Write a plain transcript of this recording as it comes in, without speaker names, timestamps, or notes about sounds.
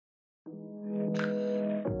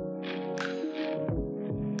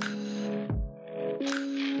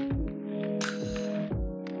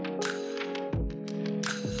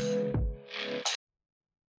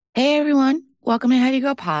Welcome to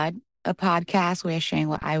HeadyGirlPod, a podcast where sharing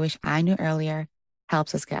what I wish I knew earlier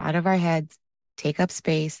helps us get out of our heads, take up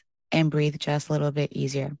space, and breathe just a little bit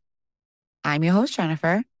easier. I'm your host,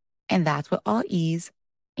 Jennifer, and that's with all ease.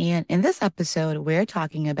 And in this episode, we're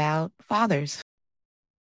talking about fathers.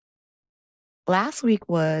 Last week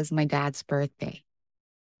was my dad's birthday.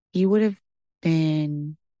 He would have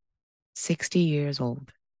been 60 years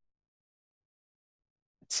old.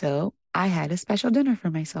 So I had a special dinner for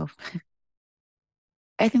myself.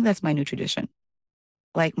 I think that's my new tradition.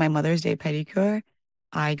 Like my Mother's Day pedicure,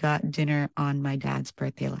 I got dinner on my dad's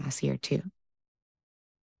birthday last year too.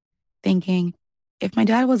 Thinking if my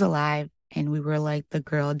dad was alive and we were like the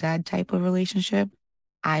girl dad type of relationship,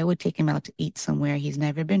 I would take him out to eat somewhere he's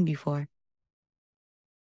never been before.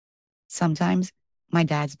 Sometimes my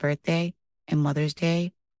dad's birthday and Mother's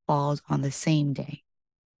Day falls on the same day.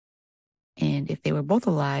 And if they were both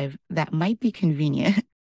alive, that might be convenient.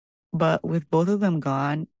 But with both of them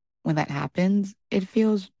gone, when that happens, it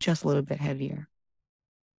feels just a little bit heavier.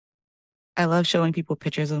 I love showing people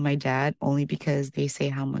pictures of my dad only because they say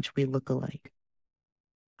how much we look alike.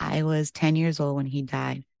 I was 10 years old when he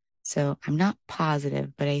died, so I'm not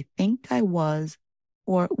positive, but I think I was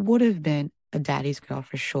or would have been a daddy's girl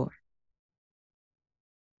for sure.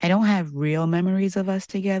 I don't have real memories of us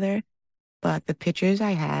together, but the pictures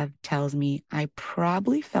I have tells me I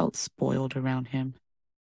probably felt spoiled around him.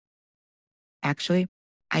 Actually,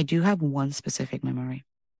 I do have one specific memory.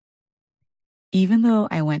 Even though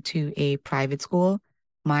I went to a private school,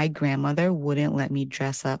 my grandmother wouldn't let me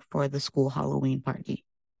dress up for the school Halloween party.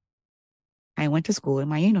 I went to school in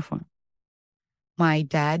my uniform. My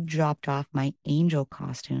dad dropped off my angel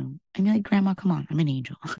costume. I mean, like, Grandma, come on, I'm an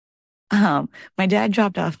angel. My dad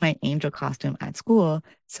dropped off my angel costume at school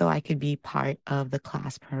so I could be part of the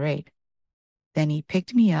class parade. Then he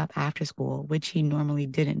picked me up after school, which he normally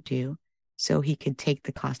didn't do, so he could take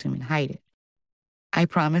the costume and hide it. I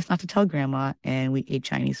promised not to tell Grandma, and we ate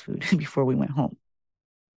Chinese food before we went home.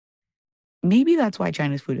 Maybe that's why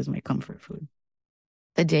Chinese food is my comfort food.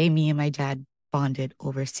 The day me and my dad bonded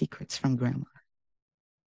over secrets from Grandma.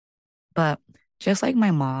 But just like my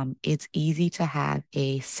mom, it's easy to have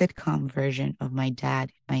a sitcom version of my dad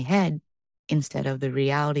in my head instead of the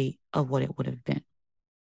reality of what it would have been.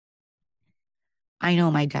 I know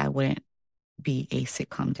my dad wouldn't be a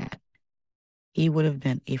sitcom dad. He would have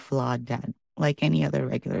been a flawed dad, like any other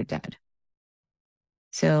regular dad.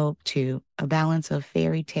 So, too, a balance of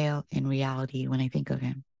fairy tale and reality when I think of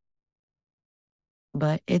him.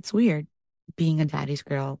 But it's weird being a daddy's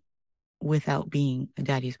girl without being a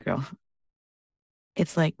daddy's girl.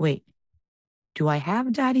 It's like, wait, do I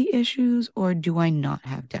have daddy issues or do I not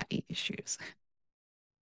have daddy issues?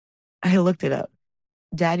 I looked it up.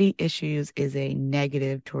 Daddy issues is a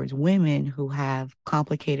negative towards women who have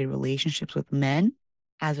complicated relationships with men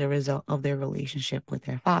as a result of their relationship with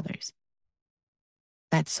their fathers.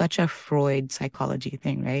 That's such a Freud psychology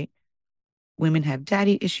thing, right? Women have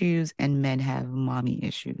daddy issues and men have mommy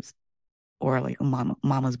issues or like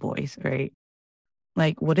mama's boys, right?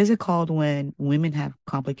 Like, what is it called when women have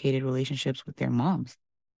complicated relationships with their moms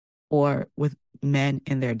or with men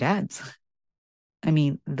and their dads? I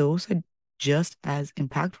mean, those are just as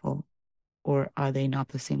impactful, or are they not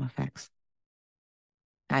the same effects?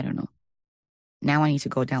 I don't know. Now I need to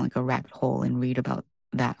go down like a rabbit hole and read about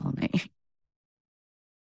that all night.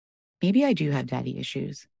 Maybe I do have daddy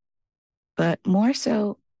issues, but more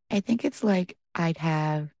so, I think it's like I'd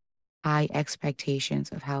have high expectations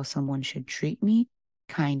of how someone should treat me,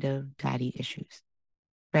 kind of daddy issues,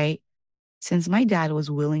 right? Since my dad was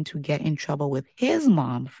willing to get in trouble with his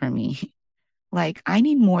mom for me, like I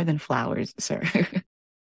need more than flowers, sir.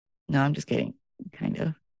 No, I'm just kidding, kind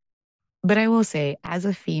of. But I will say, as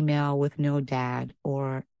a female with no dad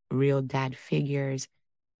or real dad figures,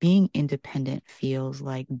 being independent feels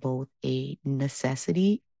like both a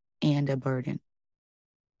necessity and a burden.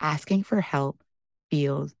 Asking for help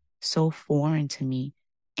feels so foreign to me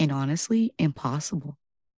and honestly impossible.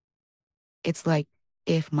 It's like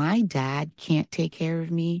if my dad can't take care of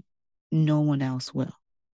me, no one else will.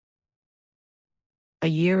 A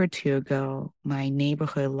year or two ago, my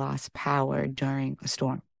neighborhood lost power during a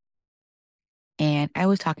storm. And I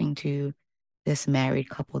was talking to this married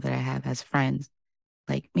couple that I have as friends,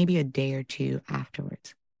 like maybe a day or two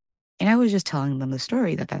afterwards. And I was just telling them the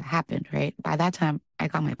story that happened, right? By that time, I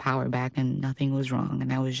got my power back and nothing was wrong.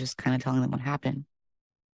 And I was just kind of telling them what happened.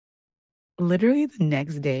 Literally the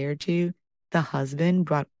next day or two, the husband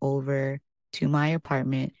brought over to my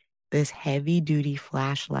apartment this heavy duty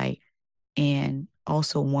flashlight and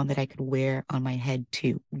also one that I could wear on my head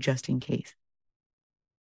too, just in case.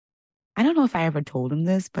 I don't know if I ever told him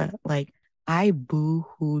this, but like I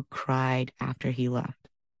boo-hooed cried after he left.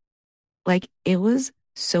 Like it was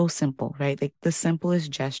so simple, right? Like the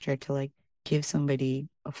simplest gesture to like give somebody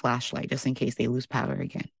a flashlight just in case they lose power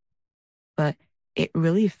again. But it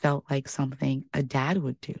really felt like something a dad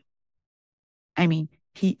would do. I mean,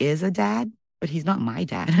 he is a dad, but he's not my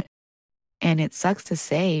dad. And it sucks to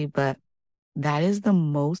say, but that is the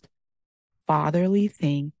most fatherly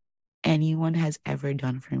thing anyone has ever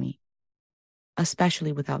done for me,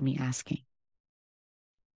 especially without me asking.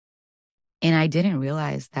 And I didn't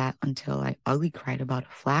realize that until I ugly cried about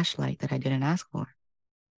a flashlight that I didn't ask for.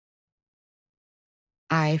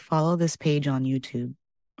 I follow this page on YouTube,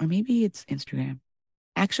 or maybe it's Instagram.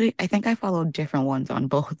 Actually, I think I follow different ones on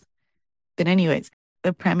both. But, anyways,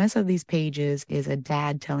 the premise of these pages is a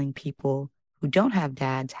dad telling people who don't have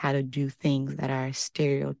dads how to do things that are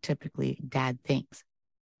stereotypically dad things.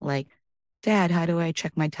 Like, Dad, how do I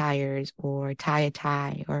check my tires or tie a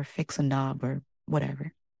tie or fix a knob or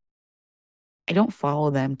whatever? I don't follow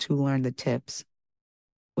them to learn the tips,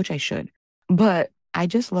 which I should. But I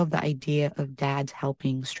just love the idea of dads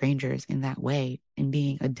helping strangers in that way and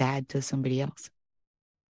being a dad to somebody else.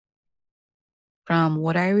 From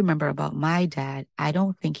what I remember about my dad, I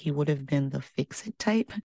don't think he would have been the fix it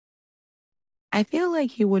type. I feel like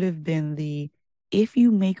he would have been the if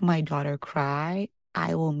you make my daughter cry,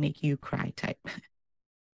 I will make you cry type.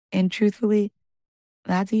 And truthfully,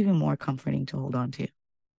 that's even more comforting to hold on to.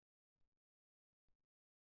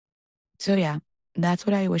 So, yeah, that's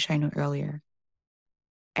what I wish I knew earlier.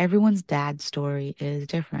 Everyone's dad story is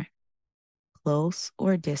different, close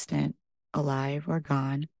or distant, alive or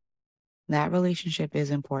gone. That relationship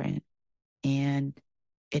is important and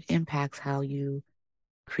it impacts how you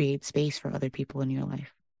create space for other people in your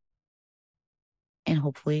life. And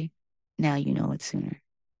hopefully, now you know it sooner.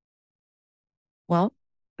 Well,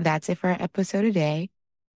 that's it for our episode today.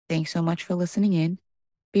 Thanks so much for listening in.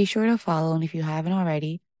 Be sure to follow, and if you haven't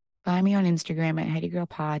already, find me on Instagram at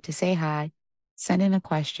HeadyGirlPod to say hi, send in a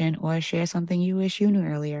question, or share something you wish you knew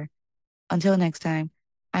earlier. Until next time,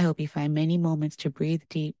 I hope you find many moments to breathe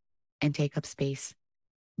deep and take up space.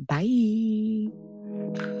 Bye.